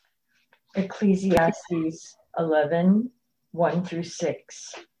Ecclesiastes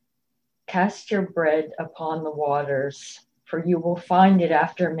 11:1-6. Cast your bread upon the waters, for you will find it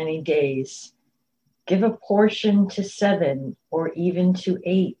after many days. Give a portion to 7 or even to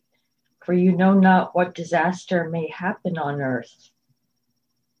 8, for you know not what disaster may happen on earth.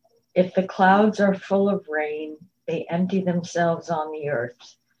 If the clouds are full of rain, they empty themselves on the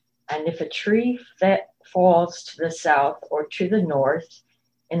earth. And if a tree falls to the south or to the north,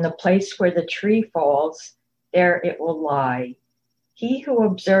 in the place where the tree falls, there it will lie. He who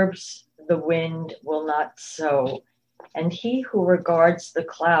observes the wind will not sow, and he who regards the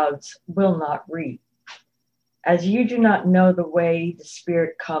clouds will not reap. As you do not know the way the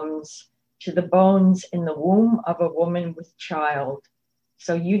Spirit comes to the bones in the womb of a woman with child,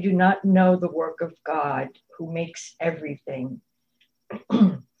 so you do not know the work of God who makes everything.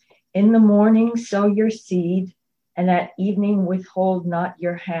 In the morning sow your seed, and at evening withhold not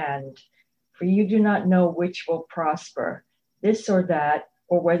your hand, for you do not know which will prosper, this or that,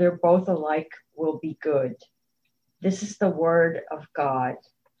 or whether both alike will be good. This is the word of God.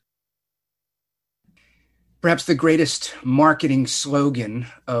 Perhaps the greatest marketing slogan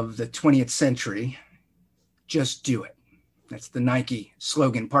of the 20th century, just do it. That's the Nike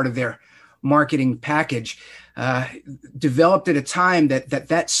slogan, part of their marketing package, developed at a time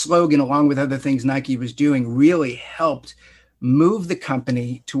that slogan, along with other things Nike was doing, really helped move the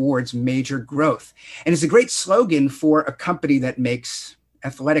company towards major growth. And it's a great slogan for a company that makes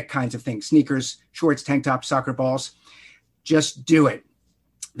athletic kinds of things, sneakers, shorts, tank tops, soccer balls. Just do it.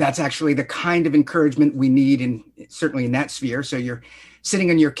 That's actually the kind of encouragement we need, certainly in that sphere. So you're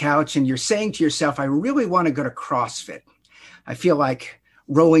sitting on your couch and you're saying to yourself, I really want to go to CrossFit. I feel like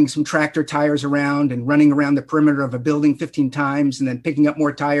rolling some tractor tires around and running around the perimeter of a building 15 times and then picking up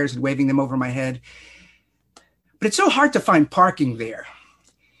more tires and waving them over my head. But it's so hard to find parking there.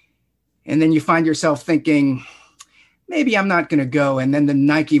 And then you find yourself thinking, maybe I'm not going to go. And then the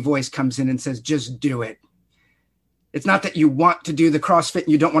Nike voice comes in and says, just do it. It's not that you want to do the CrossFit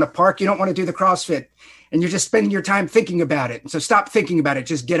and you don't want to park. You don't want to do the CrossFit and you're just spending your time thinking about it. So stop thinking about it.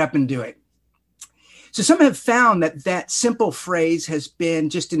 Just get up and do it. So some have found that simple phrase has been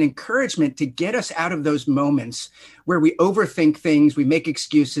just an encouragement to get us out of those moments where we overthink things, we make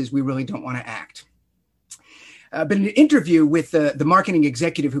excuses, we really don't want to act. But in an interview with the marketing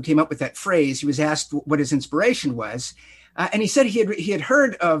executive who came up with that phrase, he was asked what his inspiration was. And he said he had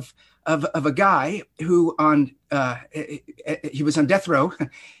heard of a guy who he was on death row.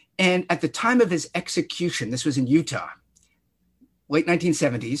 And at the time of his execution, this was in Utah, late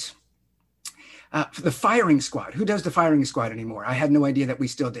 1970s, the firing squad. Who does the firing squad anymore? I had no idea that we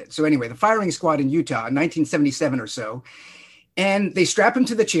still did. So anyway, the firing squad in Utah in 1977 or so, and they strap him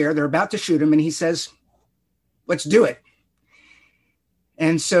to the chair. They're about to shoot him. And he says, let's do it.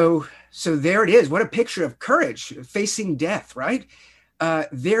 And so there it is. What a picture of courage facing death, right?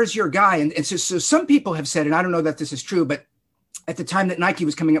 There's your guy. And so some people have said, and I don't know that this is true, but at the time that Nike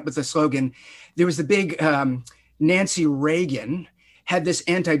was coming up with the slogan, there was the big Nancy Reagan had this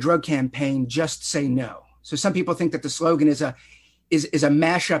anti-drug campaign, just say no. So some people think that the slogan is a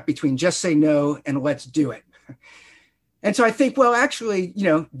mashup between just say no and let's do it. And so I think, well, actually,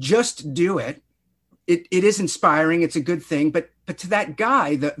 just do it. It is inspiring. It's a good thing. But to that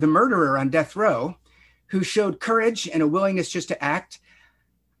guy, the murderer on death row, who showed courage and a willingness just to act,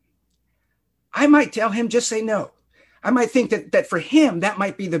 I might tell him, just say no. I might think that for him, that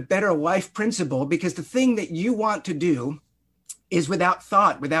might be the better life principle, because the thing that you want to do is without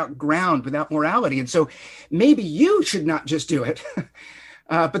thought, without ground, without morality. And so maybe you should not just do it,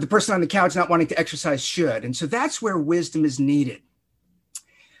 but the person on the couch not wanting to exercise should. And so that's where wisdom is needed.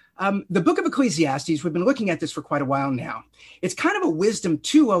 The book of Ecclesiastes, we've been looking at this for quite a while now. It's kind of a wisdom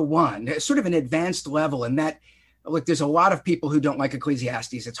 201, sort of an advanced level in that, look, there's a lot of people who don't like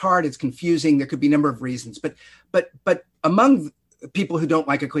Ecclesiastes. It's hard, it's confusing. There could be a number of reasons. But among people who don't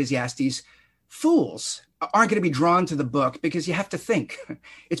like Ecclesiastes, fools aren't going to be drawn to the book because you have to think.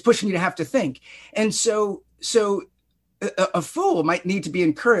 It's pushing you to have to think. And so a fool might need to be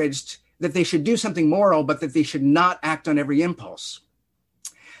encouraged that they should do something moral, but that they should not act on every impulse.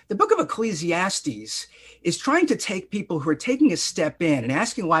 The book of Ecclesiastes is trying to take people who are taking a step in and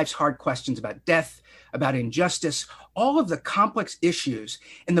asking life's hard questions about death, about injustice, all of the complex issues.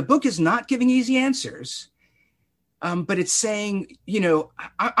 And the book is not giving easy answers, but it's saying,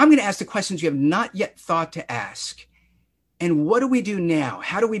 I'm going to ask the questions you have not yet thought to ask. And what do we do now?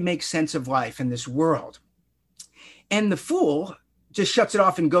 How do we make sense of life in this world? And the fool just shuts it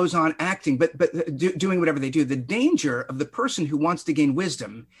off and goes on acting, but doing whatever they do. The danger of the person who wants to gain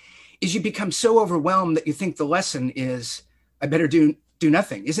wisdom is you become so overwhelmed that you think the lesson is, I better do do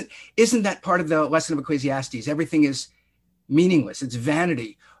nothing. Isn't that part of the lesson of Ecclesiastes? Everything is meaningless. It's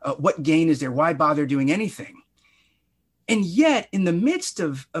vanity. What gain is there? Why bother doing anything? And yet, in the midst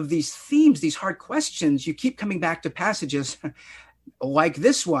of these themes, these hard questions, you keep coming back to passages like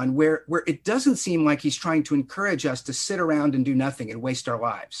this one, where it doesn't seem like he's trying to encourage us to sit around and do nothing and waste our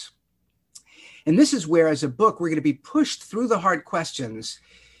lives. And this is where, as a book, we're going to be pushed through the hard questions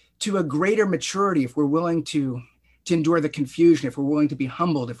to a greater maturity if we're willing to endure the confusion, if we're willing to be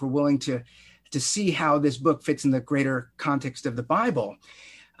humbled, if we're willing to see how this book fits in the greater context of the Bible.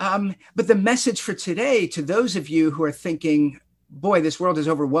 But the message for today, to those of you who are thinking, boy, this world is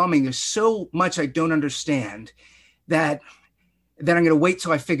overwhelming, there's so much I don't understand that I'm going to wait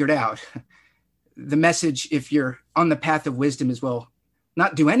till I figure it out. The message, if you're on the path of wisdom, is, well,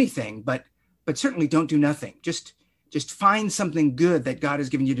 not do anything, but certainly don't do nothing. Just find something good that God has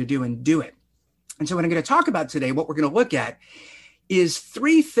given you to do and do it. And so what I'm going to talk about today, what we're going to look at, is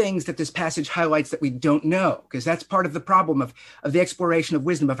three things that this passage highlights that we don't know, because that's part of the problem of the exploration of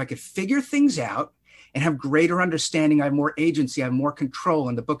wisdom. If I could figure things out and have greater understanding, I have more agency, I have more control.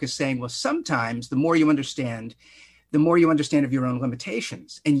 And the book is saying, well, sometimes the more you understand of your own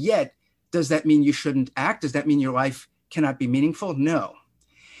limitations. And yet, does that mean you shouldn't act? Does that mean your life cannot be meaningful? No.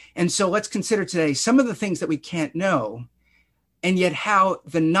 And so let's consider today some of the things that we can't know, and yet how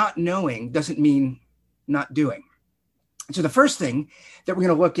the not knowing doesn't mean not doing. So the first thing that we're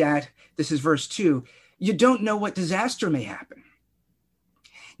going to look at, this is verse 2, you don't know what disaster may happen.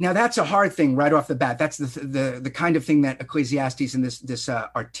 Now, that's a hard thing right off the bat. That's the kind of thing that Ecclesiastes and this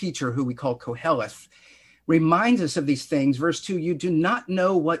our teacher, who we call Koheleth, reminds us of these things. Verse 2, you do not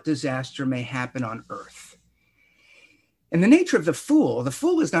know what disaster may happen on earth. And the nature of the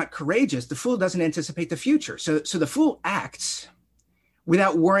fool is not courageous. The fool doesn't anticipate the future. So the fool acts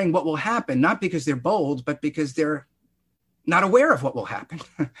without worrying what will happen, not because they're bold, but because they're not aware of what will happen.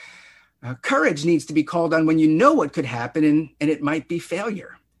 Courage needs to be called on when you know what could happen and it might be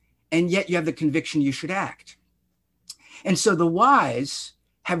failure. And yet you have the conviction you should act. And so the wise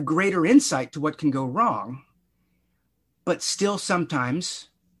have greater insight to what can go wrong, but still sometimes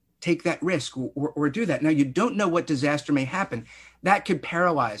take that risk or do that. Now, you don't know what disaster may happen. That could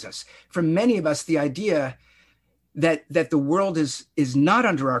paralyze us. For many of us, the idea that the world is not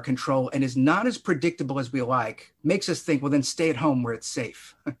under our control and is not as predictable as we like makes us think, well, then stay at home where it's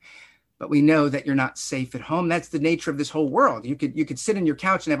safe. But we know that you're not safe at home. That's the nature of this whole world. You could sit on your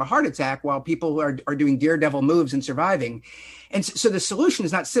couch and have a heart attack while people are doing daredevil moves and surviving. And so the solution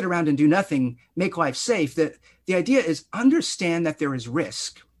is not sit around and do nothing, make life safe. The idea is understand that there is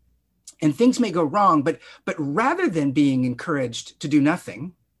risk. And things may go wrong, but rather than being encouraged to do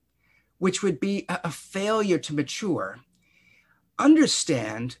nothing, which would be a failure to mature,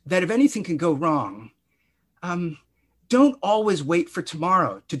 understand that if anything can go wrong, don't always wait for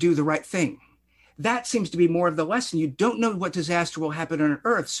tomorrow to do the right thing. That seems to be more of the lesson. You don't know what disaster will happen on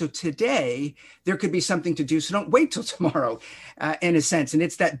earth. So today, there could be something to do. So don't wait till tomorrow, in a sense. And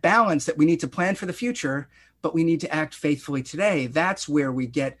it's that balance that we need to plan for the future, but we need to act faithfully today. That's where we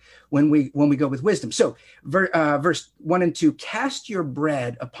get when we go with wisdom. So verse 1 and 2, cast your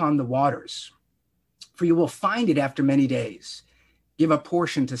bread upon the waters, for you will find it after many days. Give a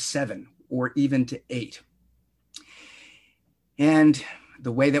portion to 7 or even to 8. And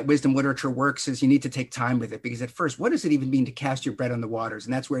the way that wisdom literature works is you need to take time with it, because at first, what does it even mean to cast your bread on the waters?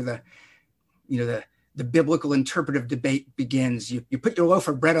 And that's where the biblical interpretive debate begins. You put your loaf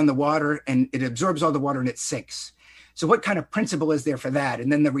of bread on the water and it absorbs all the water and it sinks. So what kind of principle is there for that?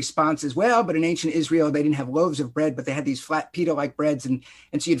 And then the response is, well, but in ancient Israel, they didn't have loaves of bread, but they had these flat pita-like breads. And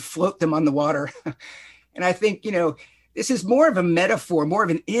so you'd float them on the water. And I think, this is more of a metaphor, more of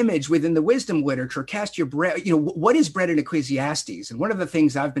an image within the wisdom literature. Cast your bread. What is bread in Ecclesiastes? And one of the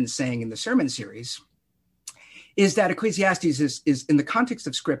things I've been saying in the sermon series is that Ecclesiastes is in the context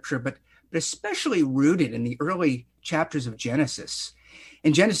of scripture, but especially rooted in the early chapters of Genesis.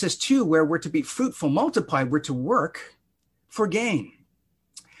 In Genesis 2, where we're to be fruitful, multiply, we're to work for gain.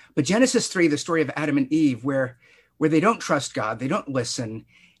 But Genesis 3, the story of Adam and Eve, where they don't trust God, they don't listen,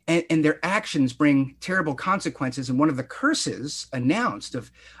 and their actions bring terrible consequences. And one of the curses announced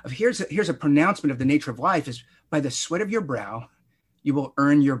of here's a pronouncement of the nature of life is, by the sweat of your brow, you will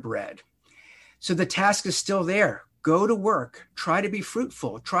earn your bread. So the task is still there. Go to work, try to be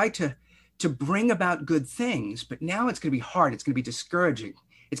fruitful, try to bring about good things, but now it's going to be hard. It's going to be discouraging.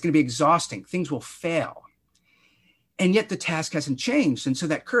 It's going to be exhausting. Things will fail. And yet the task hasn't changed. And so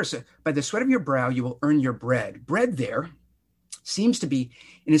that curse, by the sweat of your brow, you will earn your bread. Bread there seems to be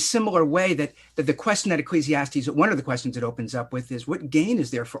in a similar way that the question that Ecclesiastes, one of the questions it opens up with is, what gain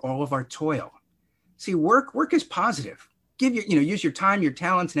is there for all of our toil? See, work is positive. use your time, your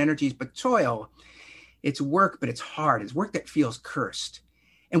talents and energies, but toil, it's work, but it's hard. It's work that feels cursed.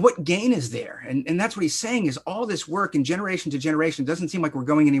 And what gain is there? And that's what he's saying is all this work in generation to generation doesn't seem like we're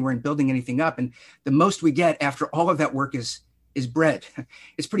going anywhere and building anything up. And the most we get after all of that work is bread.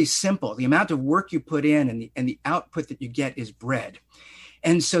 It's pretty simple. The amount of work you put in and the output that you get is bread.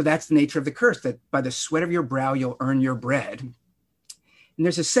 And so that's the nature of the curse, that by the sweat of your brow, you'll earn your bread. And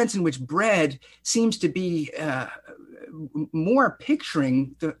there's a sense in which bread seems to be more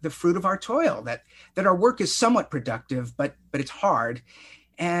picturing the fruit of our toil, that our work is somewhat productive, but it's hard.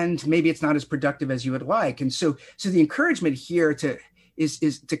 And maybe it's not as productive as you would like. And so the encouragement here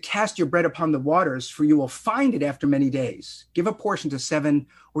is to cast your bread upon the waters, for you will find it after many days. Give a portion to 7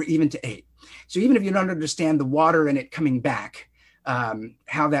 or even to 8. So even if you don't understand the water and it coming back,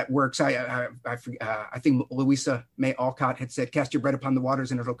 how that works, I think Louisa May Alcott had said, cast your bread upon the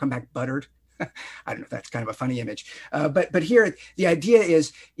waters and it'll come back buttered. I don't know if that's kind of a funny image. But here, the idea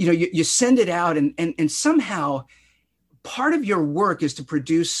is, you send it out and somehow part of your work is to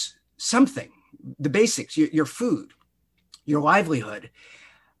produce something, the basics, your food, your livelihood.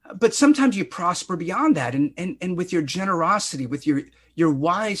 But sometimes you prosper beyond that. And with your generosity, with your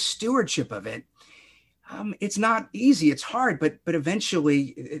wise stewardship of it, it's not easy. It's hard, but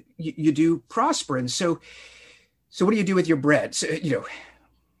eventually you do prosper. And so what do you do with your bread? So,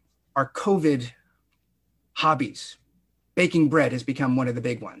 our COVID hobbies, baking bread has become one of the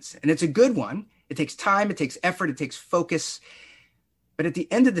big ones. And it's a good one. It takes time, it takes effort, it takes focus. But at the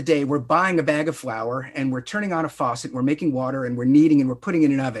end of the day, we're buying a bag of flour and we're turning on a faucet, we're making water and we're kneading and we're putting it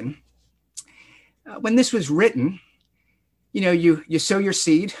in an oven. When this was written, you sow your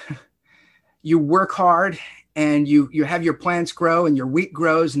seed, you work hard, and you have your plants grow and your wheat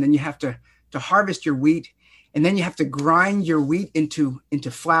grows, and then you have to harvest your wheat, and then you have to grind your wheat into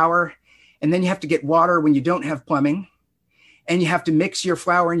flour, and then you have to get water when you don't have plumbing. And you have to mix your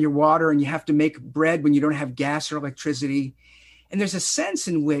flour and your water, and you have to make bread when you don't have gas or electricity. And there's a sense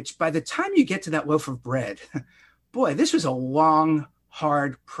in which by the time you get to that loaf of bread, boy, this was a long,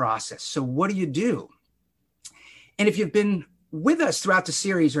 hard process. So what do? And if you've been with us throughout the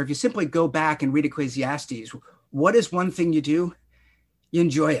series, or if you simply go back and read Ecclesiastes, what is one thing you do? You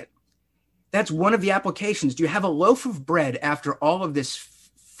enjoy it. That's one of the applications. Do you have a loaf of bread after all of this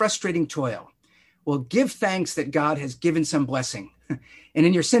frustrating toil? Well, give thanks that God has given some blessing. And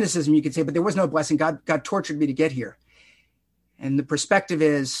in your cynicism, you could say, but there was no blessing. God tortured me to get here. And the perspective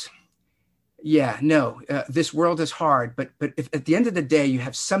is, this world is hard, but if at the end of the day, you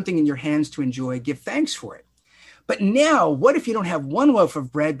have something in your hands to enjoy, give thanks for it. But now, what if you don't have one loaf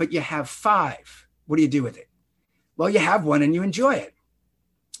of bread, but you have 5? What do you do with it? Well, you have one and you enjoy it.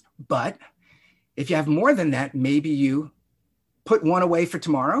 But if you have more than that, maybe you put one away for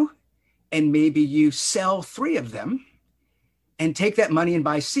tomorrow, and maybe you sell 3 of them and take that money and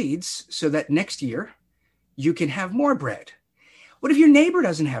buy seeds so that next year you can have more bread. What if your neighbor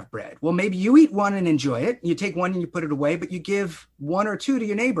doesn't have bread? Well, maybe you eat one and enjoy it. You take one and you put it away, but you give 1 or 2 to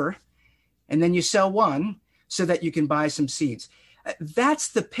your neighbor, and then you sell 1 so that you can buy some seeds. That's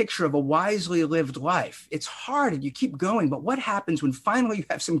the picture of a wisely lived life. It's hard and you keep going, but what happens when finally you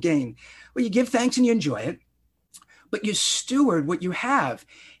have some gain? Well, you give thanks and you enjoy it, but you steward what you have.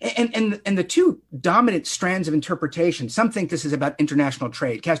 And the 2 dominant strands of interpretation, some think this is about international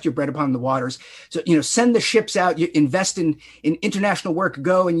trade, cast your bread upon the waters. So, send the ships out, you invest in international work,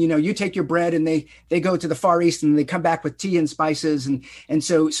 go and, you take your bread and they go to the Far East and they come back with tea and spices. And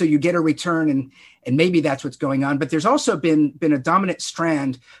so you get a return and maybe that's what's going on. But there's also been a dominant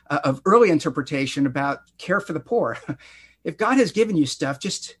strand of early interpretation about care for the poor. If God has given you stuff,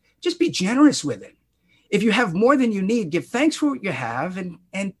 just be generous with it. If you have more than you need, give thanks for what you have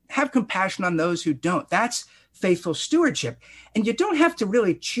and have compassion on those who don't. That's faithful stewardship. And you don't have to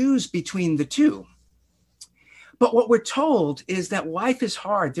really choose between the 2. But what we're told is that life is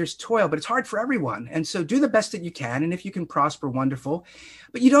hard. There's toil, but it's hard for everyone. And so do the best that you can. And if you can prosper, wonderful.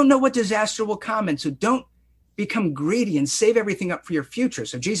 But you don't know what disaster will come. And so don't become greedy and save everything up for your future.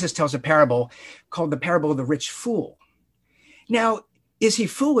 So Jesus tells a parable called the parable of the rich fool. Now, is he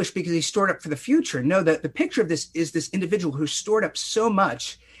foolish because he stored up for the future? No, the picture of this is this individual who stored up so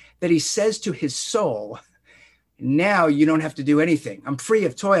much that he says to his soul, now you don't have to do anything. I'm free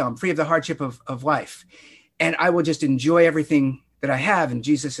of toil. I'm free of the hardship of life. And I will just enjoy everything that I have. And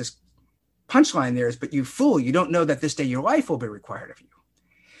Jesus' punchline there is, but you fool, you don't know that this day your life will be required of you.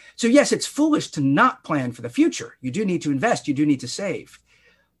 So yes, it's foolish to not plan for the future. You do need to invest. You do need to save.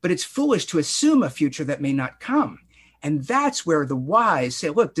 But it's foolish to assume a future that may not come. And that's where the wise say,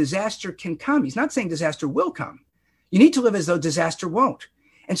 look, disaster can come. He's not saying disaster will come. You need to live as though disaster won't.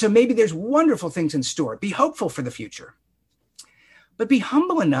 And so maybe there's wonderful things in store. Be hopeful for the future. but be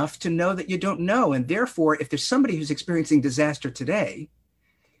humble enough to know that you don't know. And therefore, if there's somebody who's experiencing disaster today,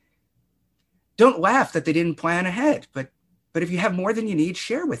 don't laugh that they didn't plan ahead. But if you have more than you need,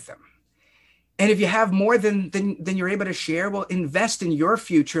 share with them. And if you have more than you're able to share, well, invest in your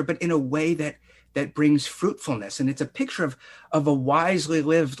future, but in a way that brings fruitfulness. And it's a picture of a wisely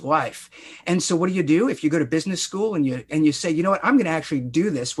lived life. And so what do? If you go to business school and you say, you know what, I'm going to actually do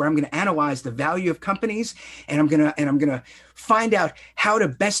this, where I'm going to analyze the value of companies, and I'm going to find out how to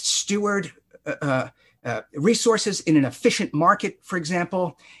best steward resources in an efficient market, for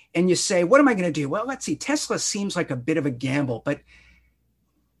example. And you say, what am I going to do? Well, let's see, Tesla seems like a bit of a gamble, but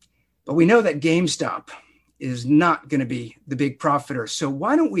we know that GameStop is not going to be the big profiter. So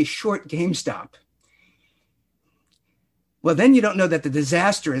why don't we short GameStop? Well, then you don't know that the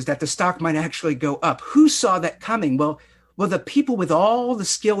disaster is that the stock might actually go up. Who saw that coming? Well, the people with all the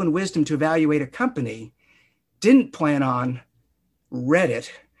skill and wisdom to evaluate a company didn't plan on Reddit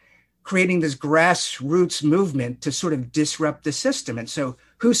creating this grassroots movement to sort of disrupt the system. And so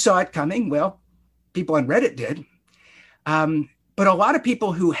who saw it coming? Well, people on Reddit did. But a lot of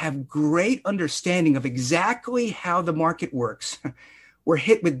people who have great understanding of exactly how the market works were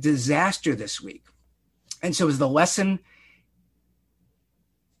hit with disaster this week. And so is the lesson,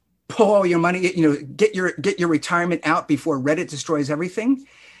 pull all your money, get your retirement out before Reddit destroys everything?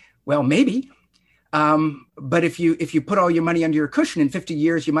 Well, maybe. But if you put all your money under your cushion in 50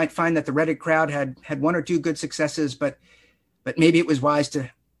 years, you might find that the Reddit crowd had one or two good successes, but maybe it was wise to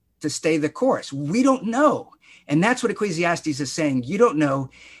stay the course. We don't know. And that's what Ecclesiastes is saying. You don't know.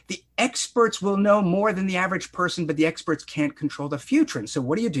 The experts will know more than the average person, but the experts can't control the future. And so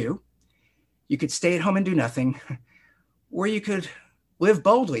what do? You could stay at home and do nothing, or you could live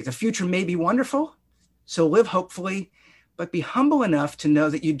boldly. The future may be wonderful, so live hopefully, but be humble enough to know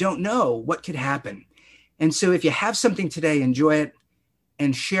that you don't know what could happen. And so if you have something today, enjoy it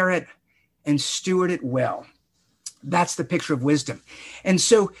and share it and steward it well. That's the picture of wisdom. And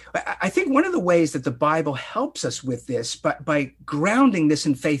so I think one of the ways that the Bible helps us with this, but by grounding this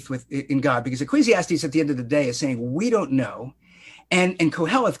in faith in God, because Ecclesiastes at the end of the day is saying, we don't know. And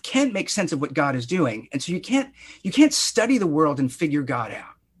Koheleth can't make sense of what God is doing. And so you can't study the world and figure God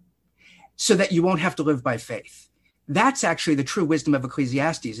out so that you won't have to live by faith. That's actually the true wisdom of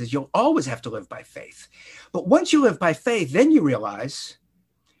Ecclesiastes, is you'll always have to live by faith. But once you live by faith, then you realize,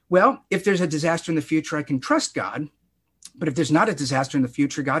 well, if there's a disaster in the future, I can trust God. But if there's not a disaster in the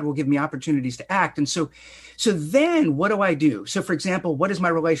future, God will give me opportunities to act. And so then what do I do? So for example, what is my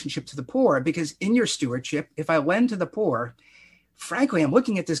relationship to the poor? Because in your stewardship, if I lend to the poor, frankly, I'm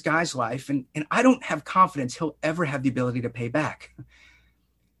looking at this guy's life and I don't have confidence he'll ever have the ability to pay back.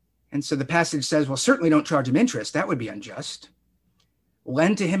 And so the passage says, well, certainly don't charge him interest. That would be unjust.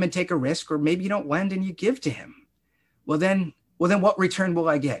 Lend to him and take a risk, or maybe you don't lend and you give to him. Well, then what return will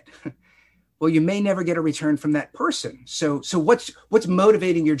I get? Well, you may never get a return from that person. So what's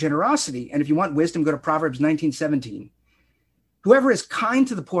motivating your generosity? And if you want wisdom, go to Proverbs 19:17. Whoever is kind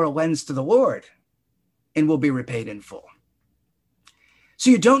to the poor lends to the Lord and will be repaid in full. So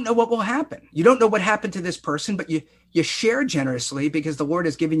you don't know what will happen. You don't know what happened to this person, but you share generously because the Lord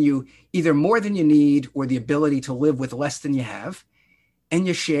has given you either more than you need or the ability to live with less than you have. And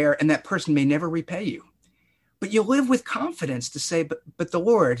you share, and that person may never repay you. But you live with confidence to say, but the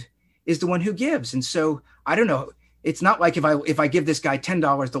Lord is the one who gives. And so, I don't know, it's not like if I give this guy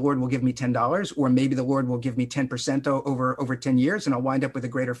 $10, the Lord will give me $10, or maybe the Lord will give me 10% over 10 years and I'll wind up with a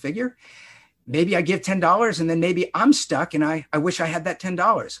greater figure. Maybe I give $10 and then maybe I'm stuck and I wish I had that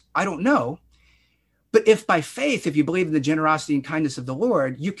 $10. I don't know. But if by faith, if you believe in the generosity and kindness of the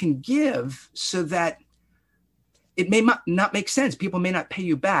Lord, you can give so that it may not make sense. People may not pay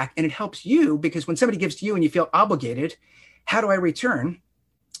you back, and it helps you because when somebody gives to you and you feel obligated, how do I return?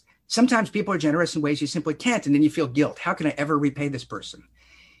 Sometimes people are generous in ways you simply can't, and then you feel guilt. How can I ever repay this person?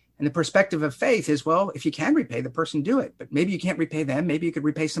 And the perspective of faith is, well, if you can repay the person, do it. But maybe you can't repay them. Maybe you could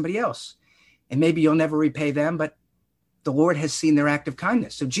repay somebody else. And maybe you'll never repay them, but the Lord has seen their act of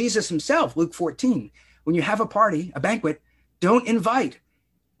kindness. So Jesus himself, Luke 14, when you have a party, a banquet, don't invite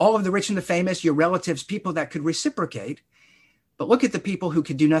all of the rich and the famous, your relatives, people that could reciprocate, but look at the people who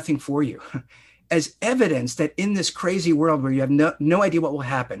could do nothing for you as evidence that in this crazy world where you have no idea what will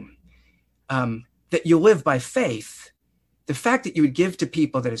happen, that you live by faith. The fact that you would give to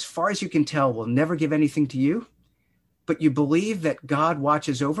people that, as far as you can tell, will never give anything to you, but you believe that God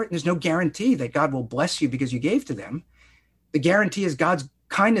watches over it. And there's no guarantee that God will bless you because you gave to them. The guarantee is God's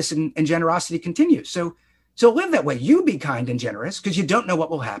kindness and generosity continues. So live that way. You be kind and generous because you don't know what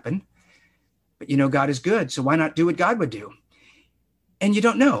will happen, but you know God is good. So why not do what God would do? And you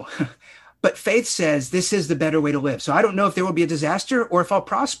don't know. But faith says this is the better way to live. So I don't know if there will be a disaster or if I'll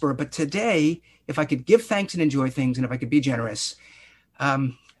prosper, but today, if I could give thanks and enjoy things, and if I could be generous,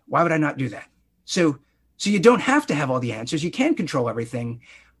 why would I not do that? So you don't have to have all the answers. You can control everything,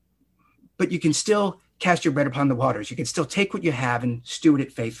 but you can still cast your bread upon the waters. You can still take what you have and steward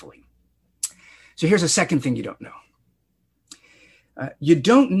it faithfully. So here's a second thing you don't know. You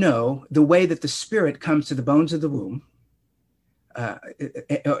don't know the way that the Spirit comes to the bones of the womb.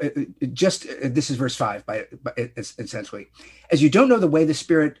 This is verse 5, essentially. As you don't know the way the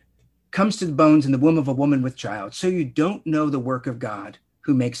Spirit comes to the bones in the womb of a woman with child, so you don't know the work of God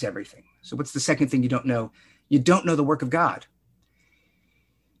who makes everything. So what's the second thing you don't know? You don't know the work of God.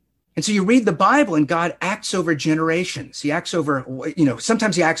 And so you read the Bible and God acts over generations. He acts over,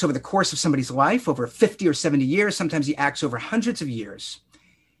 sometimes he acts over the course of somebody's life, over 50 or 70 years. Sometimes he acts over hundreds of years.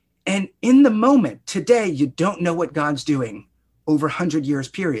 And in the moment, today, you don't know what God's doing over 100 years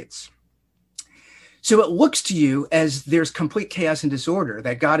periods. So it looks to you as there's complete chaos and disorder,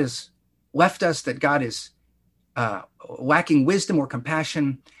 that God has left us, that God is lacking wisdom or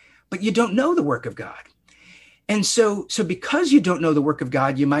compassion, but you don't know the work of God. And so because you don't know the work of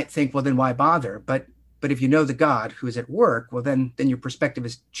God, you might think, well, then why bother? But if you know the God who is at work, well, then your perspective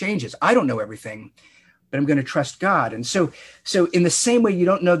changes. I don't know everything, but I'm going to trust God. And so in the same way, you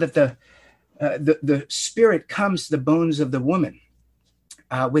don't know that the Spirit comes to the bones of the woman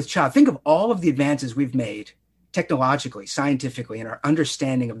with child. Think of all of the advances we've made technologically, scientifically, in our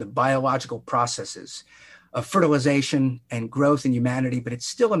understanding of the biological processes of fertilization and growth in humanity, but it's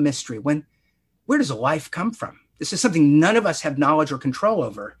still a mystery. Where does life come from? This is something none of us have knowledge or control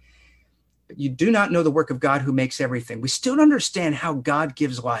over. But you do not know the work of God who makes everything. We still don't understand how God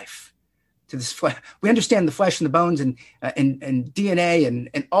gives life to this flesh. We understand the flesh and the bones and DNA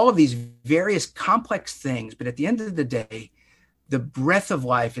and all of these various complex things. But at the end of the day, the breath of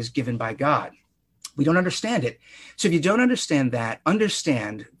life is given by God. We don't understand it. So if you don't understand that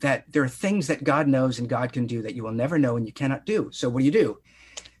there are things that God knows and God can do that you will never know and you cannot do. So what do? Do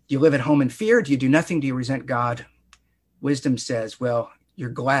you live at home in fear? Do you do nothing? Do you resent God? Wisdom says, well, you're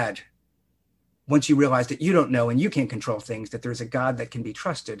glad once you realize that you don't know and you can't control things, that there's a God that can be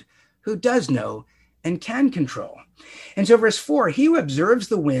trusted who does know and can control. And so verse 4, he who observes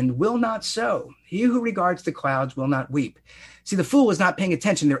the wind will not sow. He who regards the clouds will not weep. See, the fool is not paying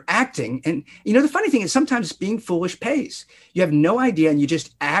attention. They're acting. And, the funny thing is sometimes being foolish pays. You have no idea and you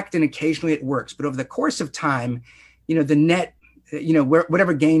just act and occasionally it works. But over the course of time, the net,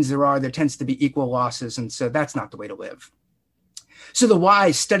 whatever gains there tends to be equal losses. And so that's not the way to live. So the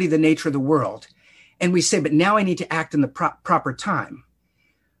wise study the nature of the world. And we say, but now I need to act in the proper time.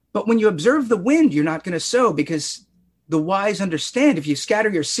 But when you observe the wind, you're not going to sow, because the wise understand if you scatter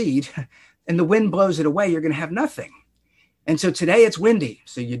your seed and the wind blows it away, you're going to have nothing. And so today it's windy,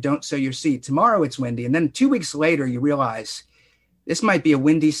 so you don't sow your seed. Tomorrow it's windy. And then 2 weeks later, you realize this might be a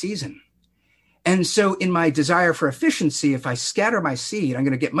windy season. And so in my desire for efficiency, if I scatter my seed, I'm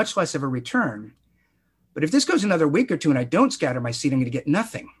going to get much less of a return. But if this goes another week or two and I don't scatter my seed, I'm going to get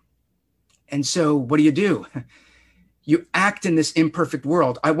nothing. And so what do? You act in this imperfect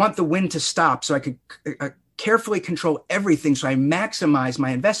world. I want the wind to stop so I could carefully control everything so I maximize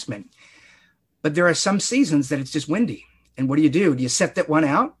my investment. But there are some seasons that it's just windy. And what do? Do you set that one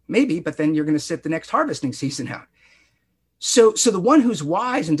out? Maybe, but then you're going to sit the next harvesting season out. So the one who's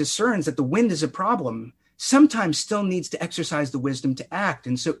wise and discerns that the wind is a problem sometimes still needs to exercise the wisdom to act.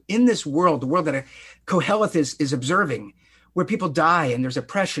 And so in this world, the world that Koheleth is observing, where people die and there's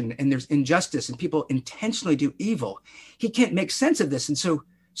oppression and there's injustice and people intentionally do evil, he can't make sense of this. And so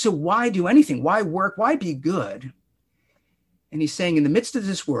why do anything? Why work? Why be good? And he's saying in the midst of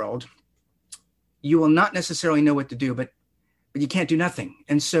this world, you will not necessarily know what to do, but you can't do nothing.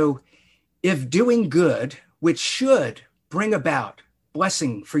 And so if doing good, which should bring about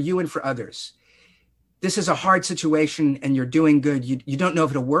blessing for you and for others, this is a hard situation and you're doing good, you don't know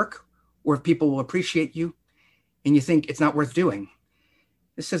if it'll work or if people will appreciate you, and you think it's not worth doing.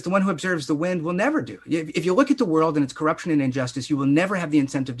 It says the one who observes the wind will never do. If you look at the world and its corruption and injustice, you will never have the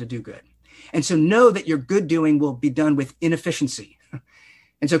incentive to do good. And so know that your good doing will be done with inefficiency.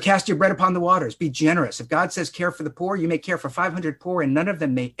 And so cast your bread upon the waters. Be generous. If God says care for the poor, you may care for 500 poor, and none of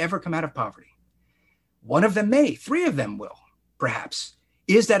them may ever come out of poverty. One of them may. 3 of them will, perhaps.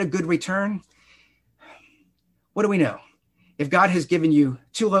 Is that a good return? What do we know? If God has given you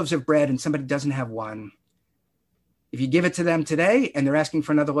 2 loaves of bread and somebody doesn't have one, if you give it to them today and they're asking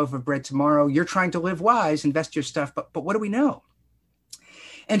for another loaf of bread tomorrow, you're trying to live wise, invest your stuff. But what do we know?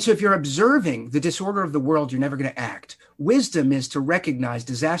 And so if you're observing the disorder of the world, you're never going to act. Wisdom is to recognize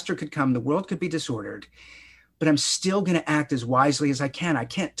disaster could come, the world could be disordered, but I'm still going to act as wisely as I can. I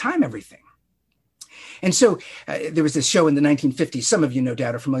can't time everything. And so there was this show in the 1950s. Some of you, no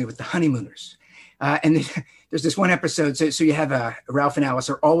doubt, are familiar with the Honeymooners. And there's this one episode. So you have Ralph and Alice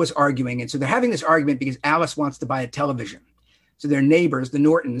are always arguing. And so they're having this argument because Alice wants to buy a television. So their neighbors, the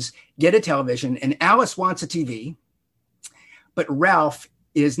Nortons, get a television, and Alice wants a TV, but Ralph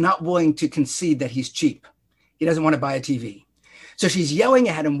is not willing to concede that he's cheap. He doesn't want to buy a TV. So she's yelling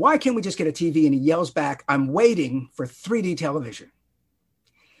at him, why can't we just get a TV? And he yells back, I'm waiting for 3D television.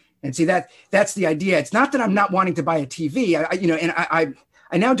 And see, that's the idea. It's not that I'm not wanting to buy a TV.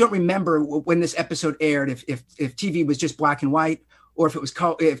 I now don't remember when this episode aired, if TV was just black and white or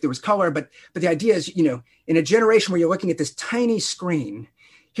if there was color. But the idea is, in a generation where you're looking at this tiny screen,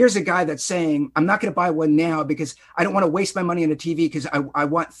 here's a guy that's saying, I'm not going to buy one now because I don't want to waste my money on a TV because I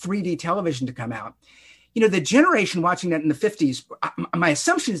want 3D television to come out. The generation watching that in the 50s, my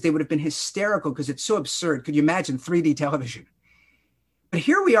assumption is they would have been hysterical because it's so absurd. Could you imagine 3D television? But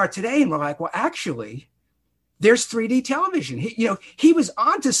here we are today, and we're like, well, actually, there's 3D television. He was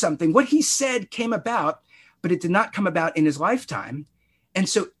onto something. What he said came about, but it did not come about in his lifetime. And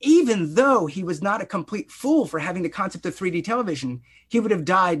so even though he was not a complete fool for having the concept of 3D television, he would have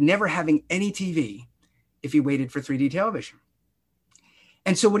died never having any TV if he waited for 3D television.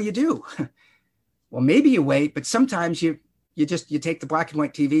 And so what do? Well, maybe you wait, but sometimes you take the black and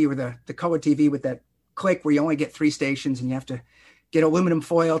white TV or the color TV with that click where you only get 3 stations and you have to get aluminum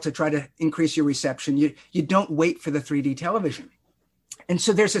foil to try to increase your reception. You don't wait for the 3D television. And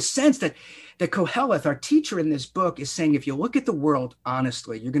so there's a sense that Koheleth, our teacher in this book, is saying, if you look at the world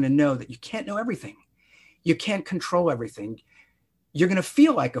honestly, you're going to know that you can't know everything. You can't control everything. You're going to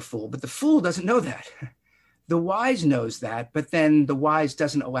feel like a fool, but the fool doesn't know that. The wise knows that, but then the wise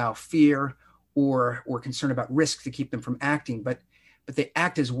doesn't allow fear or concern about risk to keep them from acting, but they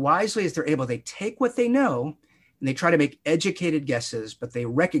act as wisely as they're able. They take what they know and they try to make educated guesses, but they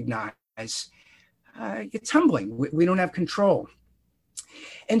recognize it's humbling. We don't have control.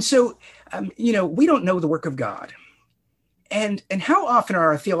 And so, we don't know the work of God. And how often are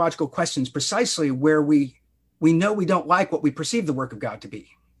our theological questions precisely where we know we don't like what we perceive the work of God to be?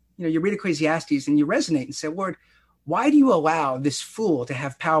 You read Ecclesiastes and you resonate and say, Lord, why do you allow this fool to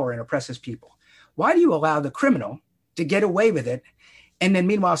have power and oppress his people? Why do you allow the criminal to get away with it? And then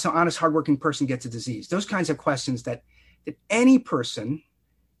meanwhile, some honest, hardworking person gets a disease. Those kinds of questions that any person,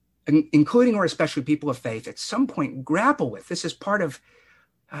 including or especially people of faith, at some point grapple with. This is part of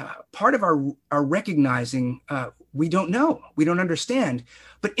our recognizing we don't know, we don't understand.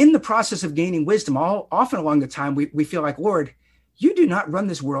 But in the process of gaining wisdom, often along the time, we feel like, Lord, you do not run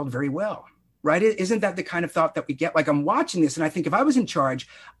this world very well. Right? Isn't that the kind of thought that we get? Like, I'm watching this and I think if I was in charge,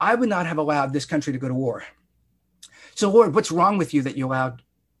 I would not have allowed this country to go to war. So, Lord, what's wrong with you that you allowed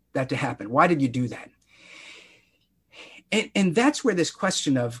that to happen? Why did you do that? And that's where this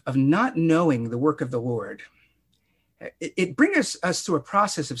question of not knowing the work of the Lord, it brings us to a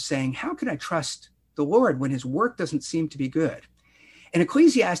process of saying, how can I trust the Lord when his work doesn't seem to be good? And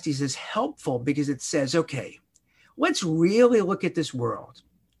Ecclesiastes is helpful because it says, okay, let's really look at this world.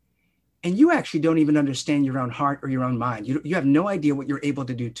 And you actually don't even understand your own heart or your own mind. You have no idea what you're able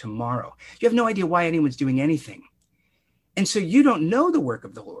to do tomorrow. You have no idea why anyone's doing anything. And so you don't know the work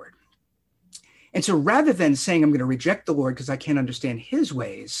of the Lord. And so rather than saying, I'm going to reject the Lord because I can't understand his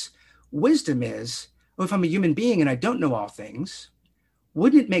ways, wisdom is, well, if I'm a human being and I don't know all things,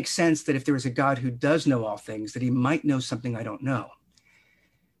 wouldn't it make sense that if there is a God who does know all things, that he might know something I don't know?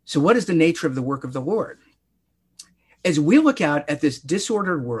 So what is the nature of the work of the Lord? As we look out at this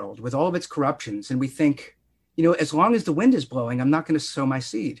disordered world with all of its corruptions and we think, as long as the wind is blowing, I'm not going to sow my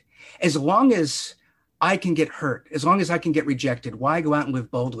seed. As long as I can get hurt, as long as I can get rejected, why go out and live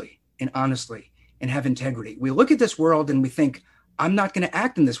boldly and honestly and have integrity? We look at this world and we think, I'm not going to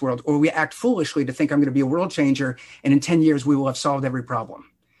act in this world, or we act foolishly to think I'm going to be a world changer and in 10 years we will have solved every problem.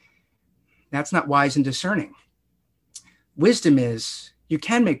 That's not wise and discerning. Wisdom is you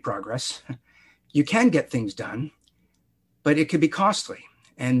can make progress, you can get things done, but it could be costly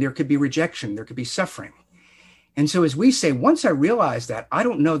and there could be rejection, there could be suffering. And so as we say, once I realize that, I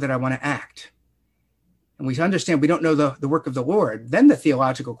don't know that I want to act. And we understand we don't know the work of the Lord, then the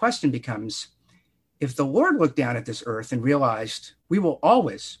theological question becomes, if the Lord looked down at this earth and realized we will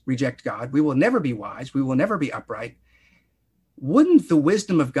always reject God, we will never be wise, we will never be upright, wouldn't the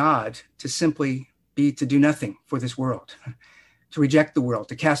wisdom of God to simply be to do nothing for this world, to reject the world,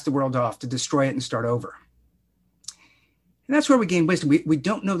 to cast the world off, to destroy it and start over? And that's where we gain wisdom. We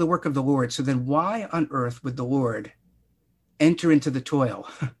don't know the work of the Lord. So then why on earth would the Lord enter into the toil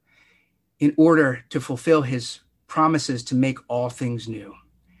in order to fulfill his promises to make all things new?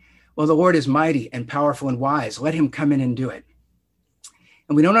 Well, the Lord is mighty and powerful and wise. Let him come in and do it.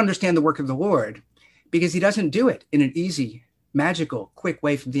 And we don't understand the work of the Lord because he doesn't do it in an easy, magical, quick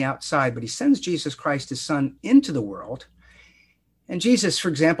way from the outside, but he sends Jesus Christ, his son, into the world. And Jesus, for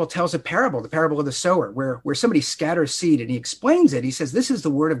example, tells a parable, the parable of the sower, where somebody scatters seed, and he explains it. He says, this is the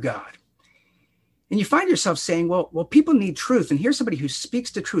word of God. And you find yourself saying, well, people need truth. And here's somebody who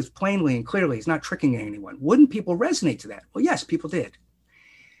speaks the truth plainly and clearly. He's not tricking anyone. Wouldn't people resonate to that? Well, yes, people did.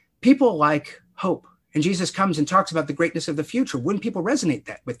 People like hope. And Jesus comes and talks about the greatness of the future. Wouldn't people resonate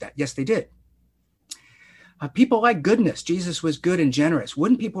with that? Yes, they did. People like goodness. Jesus was good and generous.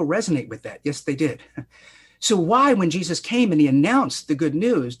 Wouldn't people resonate with that? Yes, they did. So why, when Jesus came and he announced the good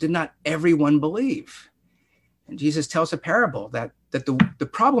news, did not everyone believe? And Jesus tells a parable that the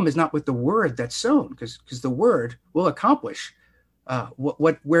problem is not with the word that's sown, because the word will accomplish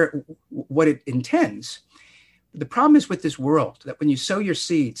what it intends. The problem is with this world, that when you sow your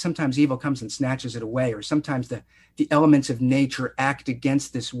seed, sometimes evil comes and snatches it away, or sometimes the elements of nature act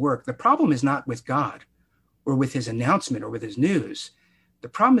against this work. The problem is not with God or with his announcement or with his news. The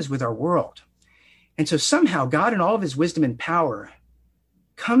problem is with our world. And so somehow God, in all of his wisdom and power,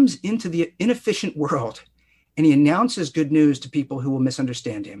 comes into the inefficient world, and he announces good news to people who will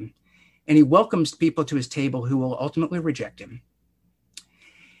misunderstand him. And he welcomes people to his table who will ultimately reject him.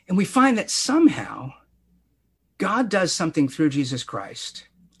 And we find that somehow God does something through Jesus Christ.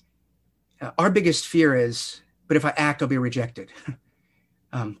 Our biggest fear is, but if I act, I'll be rejected.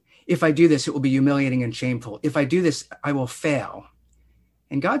 If I do this, it will be humiliating and shameful. If I do this, I will fail.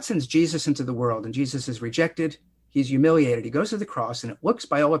 And God sends Jesus into the world, and Jesus is rejected. He's humiliated. He goes to the cross, and it looks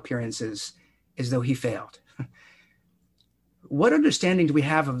by all appearances as though he failed. What understanding do we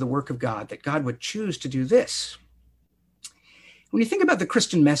have of the work of God, that God would choose to do this? When you think about the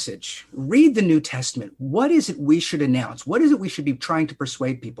Christian message, read the New Testament. What is it we should announce? What is it we should be trying to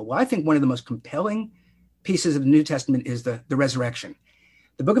persuade people? Well, I think one of the most compelling pieces of the New Testament is the resurrection.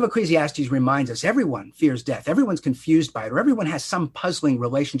 The book of Ecclesiastes reminds us everyone fears death. Everyone's confused by it, or everyone has some puzzling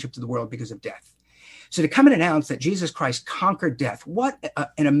relationship to the world because of death. So to come and announce that Jesus Christ conquered death, what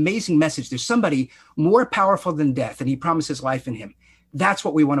an amazing message. There's somebody more powerful than death, and he promises life in him. That's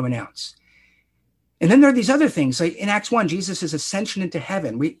what we want to announce. And then there are these other things. Like in Acts 1, Jesus' ascension into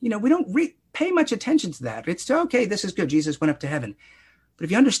heaven. We don't pay much attention to that. It's okay, this is good. Jesus went up to heaven. But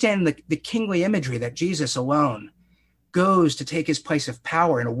if you understand the kingly imagery that Jesus alone goes to take his place of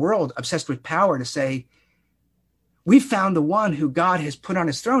power in a world obsessed with power, to say, we've found the one who God has put on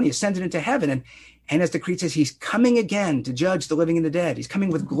his throne. He ascended into heaven. And as the creed says, he's coming again to judge the living and the dead. He's coming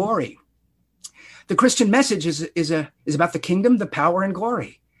with glory. The Christian message is about the kingdom, the power, and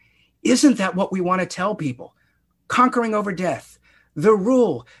glory. Isn't that what we want to tell people? Conquering over death, the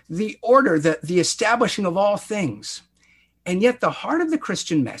rule, the order, the establishing of all things. And yet the heart of the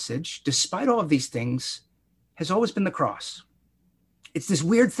Christian message, despite all of these things, has always been the cross. It's this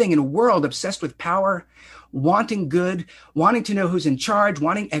weird thing in a world obsessed with power, wanting good, wanting to know who's in charge,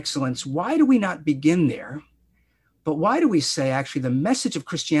 wanting excellence. Why do we not begin there? But why do we say, actually, the message of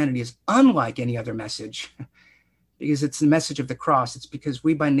Christianity is unlike any other message? Because it's the message of the cross. It's because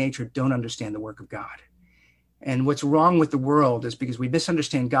we by nature don't understand the work of God. And what's wrong with the world is because we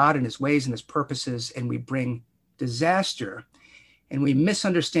misunderstand God and his ways and his purposes, and we bring disaster, and we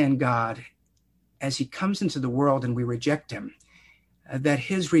misunderstand God as he comes into the world and we reject him. That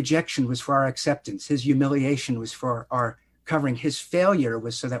his rejection was for our acceptance. His humiliation was for our covering. His failure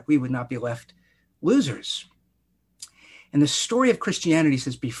was so that we would not be left losers. And the story of Christianity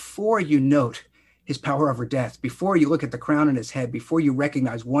says, before you note his power over death, before you look at the crown on his head, before you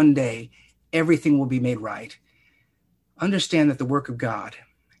recognize one day everything will be made right, understand that the work of God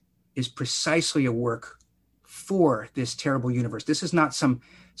is precisely a work for this terrible universe. This is not some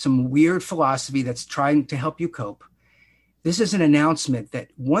weird philosophy that's trying to help you cope. This is an announcement that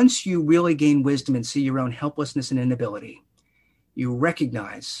once you really gain wisdom and see your own helplessness and inability, you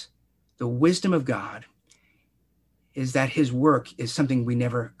recognize the wisdom of God is that his work is something we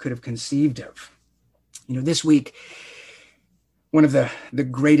never could have conceived of. This week, one of the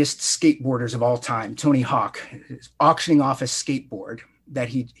greatest skateboarders of all time, Tony Hawk, is auctioning off a skateboard that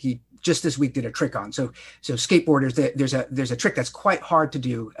he just this week did a trick on. So skateboarders, there's a trick that's quite hard to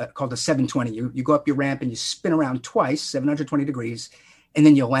do called a 720. You go up your ramp and you spin around twice, 720 degrees, and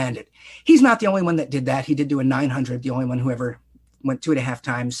then you land it. He's not the only one that did that. He did do a 900, the only one who ever went 2.5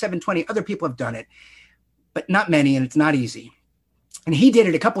 times. 720, other people have done it, but not many, and it's not easy. And he did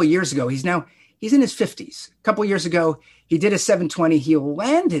it a couple of years ago. He's in his 50s. A couple of years ago, he did a 720. He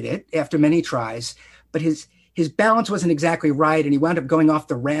landed it after many tries, but his balance wasn't exactly right, and he wound up going off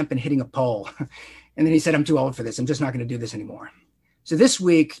the ramp and hitting a pole. And then he said, I'm too old for this. I'm just not going to do this anymore. So this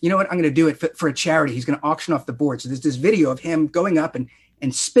week, you know what? I'm going to do it for a charity. He's going to auction off the board. So there's this video of him going up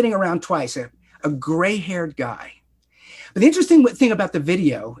and spinning around twice. I a gray-haired guy. But the interesting thing about the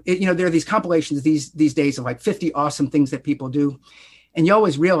video, there are these compilations these days of like 50 awesome things that people do. And you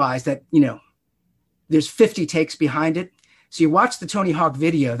always realize that, there's 50 takes behind it. So you watch the Tony Hawk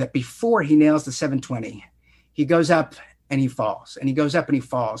video that before he nails the 720, he goes up and he falls, and he goes up and he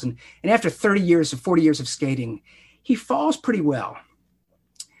falls. And after 40 years of skating, he falls pretty well.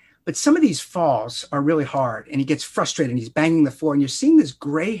 But some of these falls are really hard, and he gets frustrated and he's banging the floor. And you're seeing this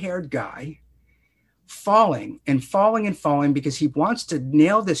gray-haired guy falling and falling and falling because he wants to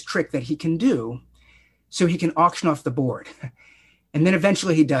nail this trick that he can do so he can auction off the board. And then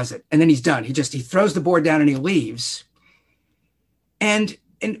eventually he does it, and then he's done. He throws the board down and he leaves. And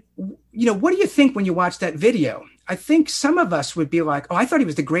what do you think when you watch that video? I think some of us would be like, oh, I thought he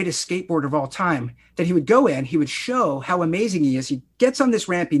was the greatest skateboarder of all time, that he would go in, he would show how amazing he is. He gets on this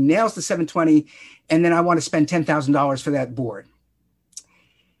ramp, he nails the 720, and then I want to spend $10,000 for that board.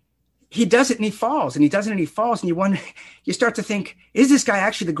 He does it and he falls, and he does it and he falls. And you start to think, is this guy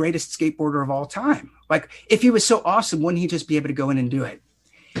actually the greatest skateboarder of all time? Like, if he was so awesome, wouldn't he just be able to go in and do it?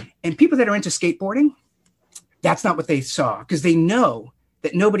 And people that are into skateboarding, that's not what they saw, because they know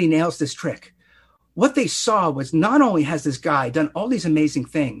that nobody nails this trick. What they saw was not only has this guy done all these amazing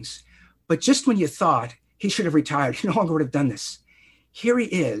things, but just when you thought he should have retired, he no longer would have done this. Here he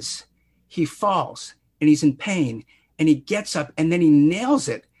is, he falls and he's in pain and he gets up and then he nails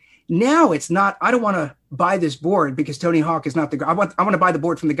it. Now it's not, I don't want to buy this board because Tony Hawk is not the guy. I want to buy the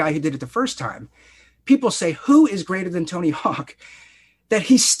board from the guy who did it the first time. People say, who is greater than Tony Hawk? That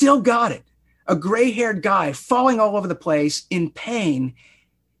he still got it. A gray-haired guy falling all over the place in pain,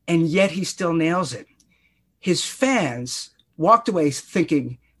 and yet he still nails it. His fans walked away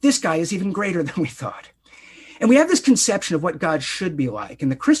thinking, this guy is even greater than we thought. And we have this conception of what God should be like.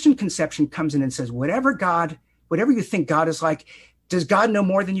 And the Christian conception comes in and says, whatever you think God is like, does God know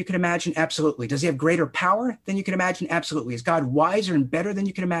more than you can imagine? Absolutely. Does he have greater power than you can imagine? Absolutely. Is God wiser and better than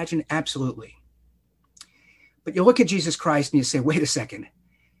you can imagine? Absolutely. But you look at Jesus Christ and you say, wait a second.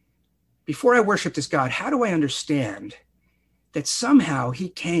 Before I worship this God, how do I understand that somehow he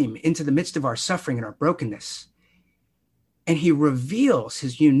came into the midst of our suffering and our brokenness, and he reveals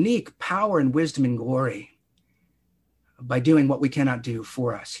his unique power and wisdom and glory by doing what we cannot do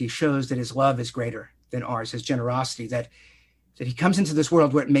for us? He shows that his love is greater than ours, his generosity, that he comes into this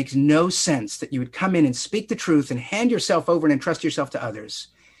world where it makes no sense that you would come in and speak the truth and hand yourself over and entrust yourself to others.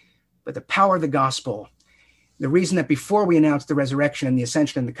 But the power of the gospel, the reason that before we announce the resurrection and the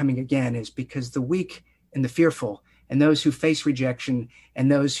ascension and the coming again, is because the weak and the fearful and those who face rejection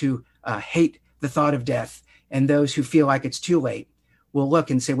and those who hate the thought of death and those who feel like it's too late will look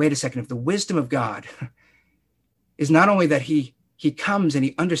and say, wait a second, if the wisdom of God is not only that he comes and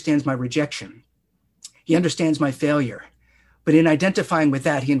he understands my rejection, he understands my failure, but in identifying with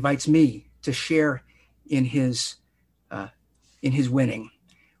that, he invites me to share in his winning.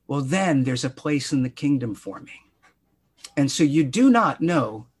 Well, then there's a place in the kingdom for me. And so you do not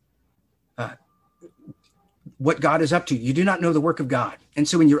know what God is up to. You do not know the work of God. And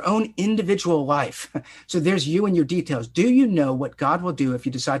so in your own individual life, so there's you and your details. Do you know what God will do if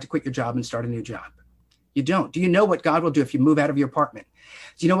you decide to quit your job and start a new job? You don't. Do you know what God will do if you move out of your apartment?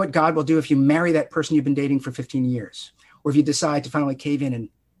 Do you know what God will do if you marry that person you've been dating for 15 years? Or if you decide to finally cave in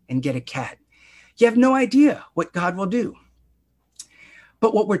and get a cat? You have no idea what God will do.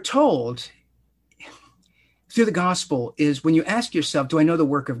 But what we're told through the gospel is when you ask yourself, do I know the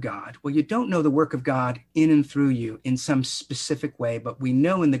work of God? Well, you don't know the work of God in and through you in some specific way, but we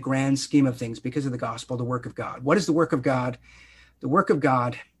know in the grand scheme of things, because of the gospel, the work of God. What is the work of God? The work of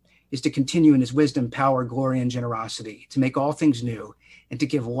God is to continue in his wisdom, power, glory, and generosity, to make all things new, and to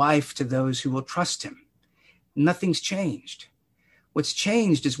give life to those who will trust him. Nothing's changed. What's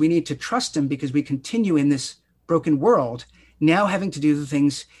changed is we need to trust him because we continue in this broken world, now having to do the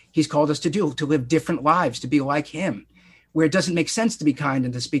things he's called us to do, to live different lives, to be like him, where it doesn't make sense to be kind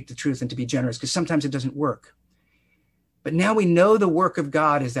and to speak the truth and to be generous, because sometimes it doesn't work. But now we know the work of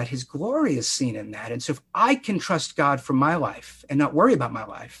God is that his glory is seen in that. And so if I can trust God for my life and not worry about my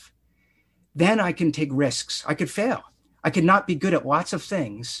life, then I can take risks. I could fail. I could not be good at lots of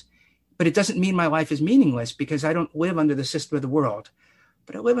things, but it doesn't mean my life is meaningless because I don't live under the system of the world,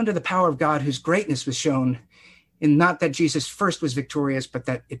 but I live under the power of God, whose greatness was shown in not that Jesus first was victorious, but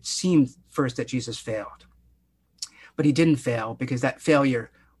that it seemed first that Jesus failed. But he didn't fail because that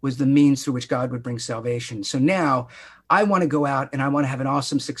failure was the means through which God would bring salvation. So now I want to go out and I want to have an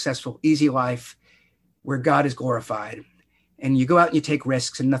awesome, successful, easy life where God is glorified. And you go out and you take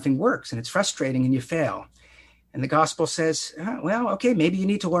risks and nothing works and it's frustrating and you fail. And the gospel says, well, okay, maybe you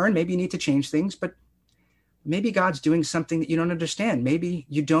need to learn, maybe you need to change things, but maybe God's doing something that you don't understand. Maybe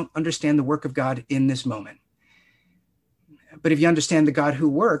you don't understand the work of God in this moment. But if you understand the God who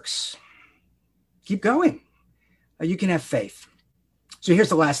works, keep going. You can have faith. So here's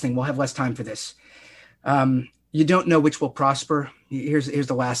the last thing. We'll have less time for this. You don't know which will prosper. Here's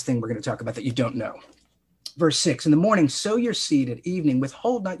the last thing we're going to talk about that you don't know. Verse 6, in the morning, sow your seed, at evening,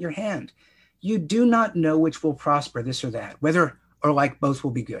 withhold not your hand. You do not know which will prosper, this or that, whether or like both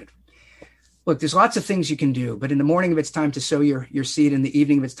will be good. Look, there's lots of things you can do, but in the morning, if it's time to sow your seed, in the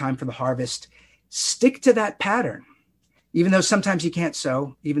evening, if it's time for the harvest, stick to that pattern. Even though sometimes you can't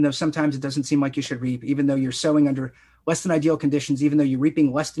sow, even though sometimes it doesn't seem like you should reap, even though you're sowing under less than ideal conditions, even though you're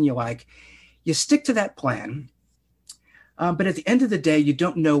reaping less than you like, you stick to that plan. But at the end of the day, you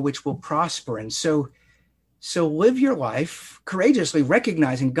don't know which will prosper. And so live your life courageously,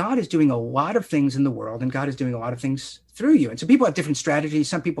 recognizing God is doing a lot of things in the world and God is doing a lot of things through you. And so people have different strategies.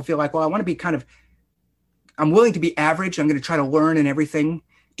 Some people feel like, well, I want to be I'm willing to be average. I'm going to try to learn and everything,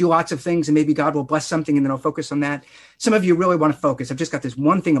 do lots of things, and maybe God will bless something and then I'll focus on that. Some of you really want to focus. I've just got this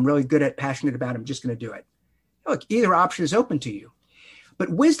one thing I'm really good at, passionate about. I'm just going to do it. Look, either option is open to you.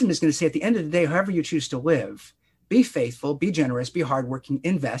 But wisdom is going to say at the end of the day, however you choose to live, be faithful, be generous, be hardworking,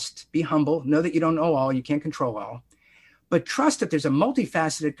 invest, be humble, know that you don't know all, you can't control all, but trust that there's a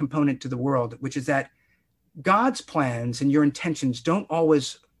multifaceted component to the world, which is that God's plans and your intentions don't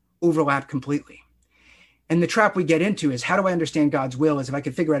always overlap completely. And the trap we get into is, how do I understand God's will? Is if I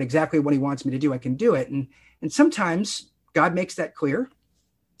can figure out exactly what he wants me to do, I can do it. And sometimes God makes that clear.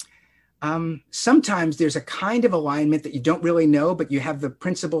 Sometimes there's a kind of alignment that you don't really know, but you have the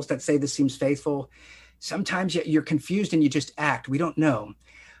principles that say this seems faithful. Sometimes you're confused and you just act. We don't know,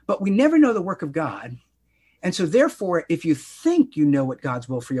 but we never know the work of God. And so therefore, if you think you know what God's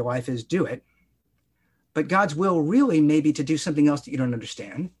will for your life is, do it. But God's will really may be to do something else that you don't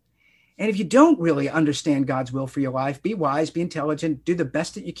understand. And if you don't really understand God's will for your life, be wise, be intelligent, do the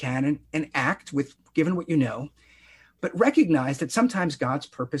best that you can and act with given what you know. But recognize that sometimes God's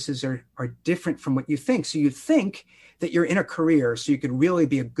purposes are different from what you think. So you think that you're in a career so you could really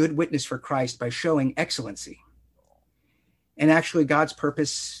be a good witness for Christ by showing excellency. And actually God's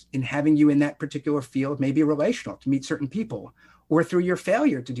purpose in having you in that particular field may be relational, to meet certain people, or through your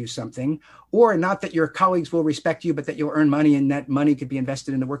failure to do something, or not that your colleagues will respect you, but that you'll earn money and that money could be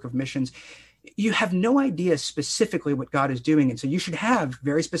invested in the work of missions. You have no idea specifically what God is doing. And so you should have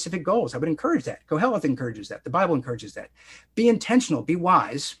very specific goals. I would encourage that. Koheleth encourages that. The Bible encourages that. Be intentional, be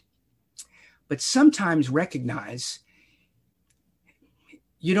wise, but sometimes recognize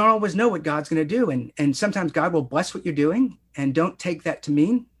you don't always know what God's going to do. And sometimes God will bless what you're doing, and don't take that to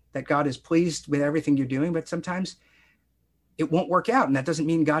mean that God is pleased with everything you're doing, but sometimes it won't work out. And that doesn't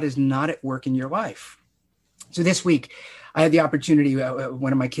mean God is not at work in your life. So this week, I had the opportunity,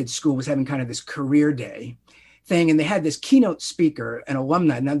 one of my kids' school was having kind of this career day thing, and they had this keynote speaker, an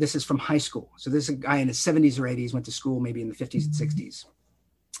alumni. Now, this is from high school. So this is a guy in his 70s or 80s, went to school maybe in the 50s and 60s,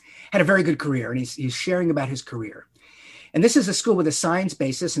 had a very good career, and he's sharing about his career. And this is a school with a science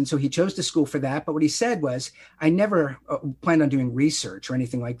basis, and so he chose the school for that. But what he said was, I never planned on doing research or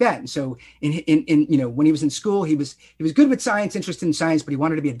anything like that. And so, in when he was in school, he was good with science, interested in science, but he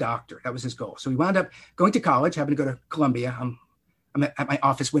wanted to be a doctor. That was his goal. So he wound up going to college, happened to go to Columbia. I'm at my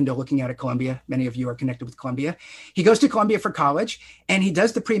office window looking out at Columbia. Many of you are connected with Columbia. He goes to Columbia for college, and he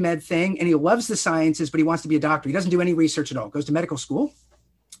does the pre-med thing, and he loves the sciences, but he wants to be a doctor. He doesn't do any research at all. Goes to medical school.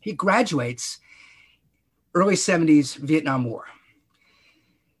 He graduates. Early 70s Vietnam War.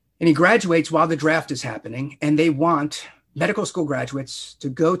 And he graduates while the draft is happening, and they want medical school graduates to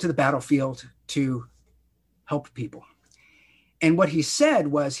go to the battlefield to help people. And what he said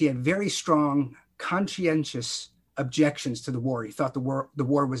was he had very strong, conscientious objections to the war. He thought the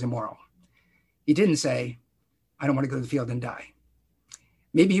war was immoral. He didn't say, I don't want to go to the field and die.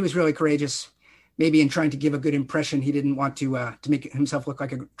 Maybe he was really courageous. Maybe in trying to give a good impression, he didn't want to make himself look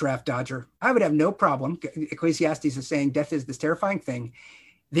like a draft dodger. I would have no problem. Ecclesiastes is saying death is this terrifying thing.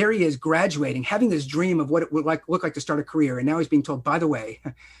 There he is graduating, having this dream of what it would look like to start a career. And now he's being told, by the way,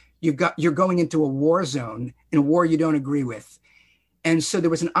 you're going into a war zone in a war you don't agree with. And so there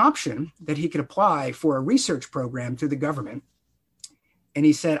was an option that he could apply for a research program through the government. And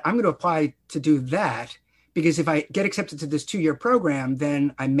he said, I'm going to apply to do that, because if I get accepted to this 2-year program,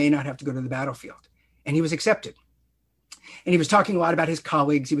 then I may not have to go to the battlefield. And he was accepted. And he was talking a lot about his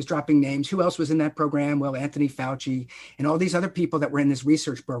colleagues. He was dropping names. Who else was in that program? Well, Anthony Fauci and all these other people that were in this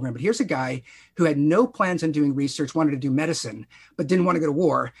research program. But here's a guy who had no plans on doing research, wanted to do medicine, but didn't want to go to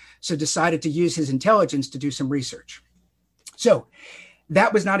war. So decided to use his intelligence to do some research. So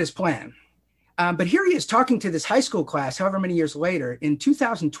that was not his plan. But here he is talking to this high school class, however many years later. In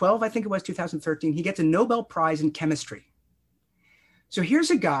 2012, I think it was 2013, he gets a Nobel Prize in chemistry. So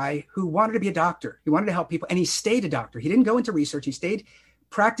here's a guy who wanted to be a doctor. He wanted to help people, and he stayed a doctor. He didn't go into research. He stayed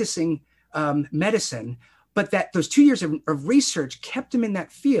practicing medicine, but that those 2 years of research kept him in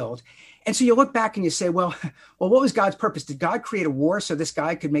that field. And so you look back and you say, well, what was God's purpose? Did God create a war so this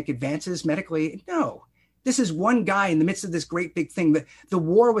guy could make advances medically? No. This is one guy in the midst of this great big thing. The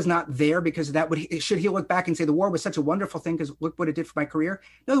war was not there because of that. Should he look back and say the war was such a wonderful thing because look what it did for my career?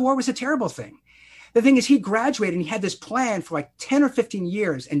 No, the war was a terrible thing. The thing is, he graduated and he had this plan for like 10 or 15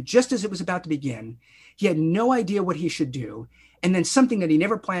 years. And just as it was about to begin, he had no idea what he should do. And then something that he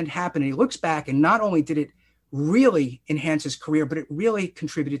never planned happened. And he looks back, and not only did it really enhance his career, but it really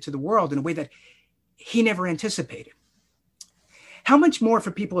contributed to the world in a way that he never anticipated. How much more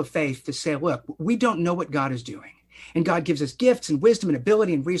for people of faith to say, look, we don't know what God is doing. And God gives us gifts and wisdom and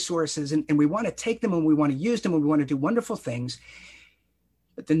ability and resources. And we want to take them and we want to use them and we want to do wonderful things.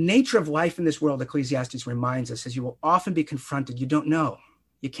 But the nature of life in this world, Ecclesiastes reminds us, is you will often be confronted. You don't know.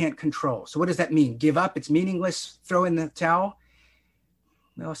 You can't control. So what does that mean? Give up? It's meaningless? Throw in the towel?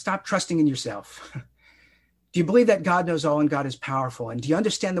 Well, stop trusting in yourself. Do you believe that God knows all and God is powerful? And do you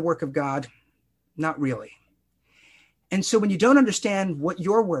understand the work of God? Not really. And so when you don't understand what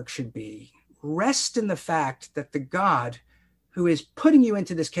your work should be, rest in the fact that the God who is putting you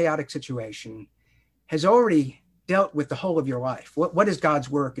into this chaotic situation has already dealt with the whole of your life. What is God's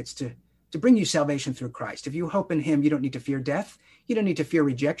work? It's to bring you salvation through Christ. If you hope in him, you don't need to fear death. You don't need to fear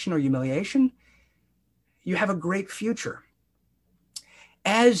rejection or humiliation. You have a great future.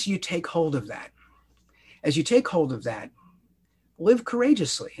 As you take hold of that, live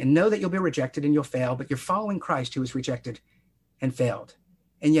courageously and know that you'll be rejected and you'll fail, but you're following Christ, who was rejected and failed,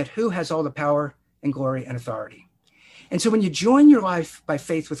 and yet who has all the power and glory and authority. And so when you join your life by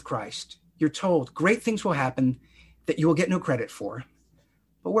faith with Christ, you're told great things will happen that you will get no credit for,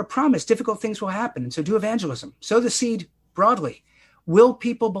 but we're promised difficult things will happen. And so do evangelism. Sow the seed broadly. Will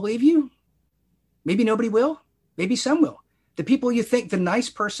people believe you? Maybe nobody will. Maybe some will. The people you think, the nice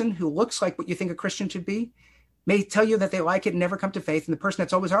person who looks like what you think a Christian should be, may tell you that they like it and never come to faith. And the person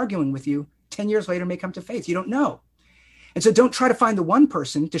that's always arguing with you 10 years later may come to faith. You don't know. And so don't try to find the one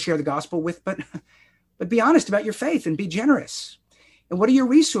person to share the gospel with, but be honest about your faith and be generous. And what are your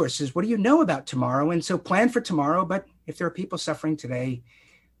resources? What do you know about tomorrow? And so plan for tomorrow. But if there are people suffering today,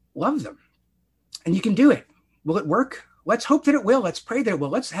 love them. And you can do it. Will it work? Let's hope that it will. Let's pray that it will.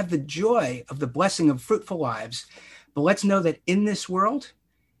 Let's have the joy of the blessing of fruitful lives. But let's know that in this world,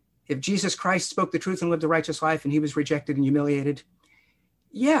 if Jesus Christ spoke the truth and lived a righteous life and he was rejected and humiliated,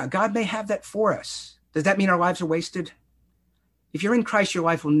 yeah, God may have that for us. Does that mean our lives are wasted? If you're in Christ, your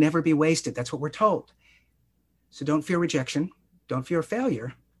life will never be wasted. That's what we're told. So don't fear rejection. Don't fear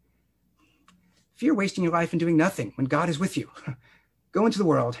failure. Fear wasting your life and doing nothing when God is with you. Go into the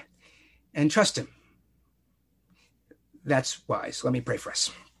world and trust him. That's wise. Let me pray for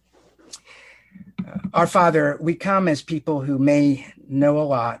us. Our Father, we come as people who may know a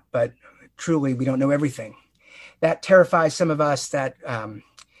lot, but truly we don't know everything. That terrifies some of us, that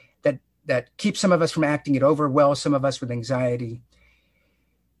keeps some of us from acting it over well, some of us with anxiety.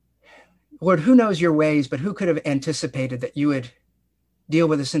 Lord, who knows your ways, but who could have anticipated that you would deal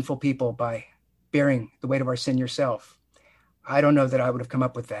with a sinful people by bearing the weight of our sin yourself? I don't know that I would have come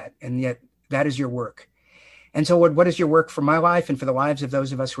up with that, and yet that is your work. And so, Lord, what is your work for my life and for the lives of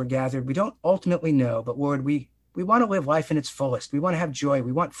those of us who are gathered? We don't ultimately know, but Lord, we want to live life in its fullest. We want to have joy.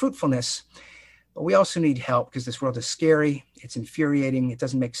 We want fruitfulness, but we also need help because this world is scary. It's infuriating. It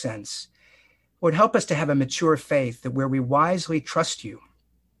doesn't make sense. Lord, help us to have a mature faith that where we wisely trust you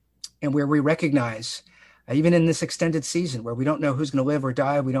and where we recognize, even in this extended season where we don't know who's going to live or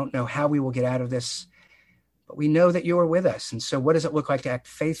die, we don't know how we will get out of this, but we know that you are with us. And so what does it look like to act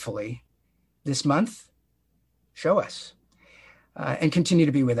faithfully this month? Show us and continue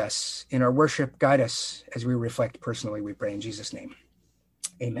to be with us in our worship. Guide us as we reflect personally, we pray in Jesus' name.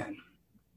 Amen.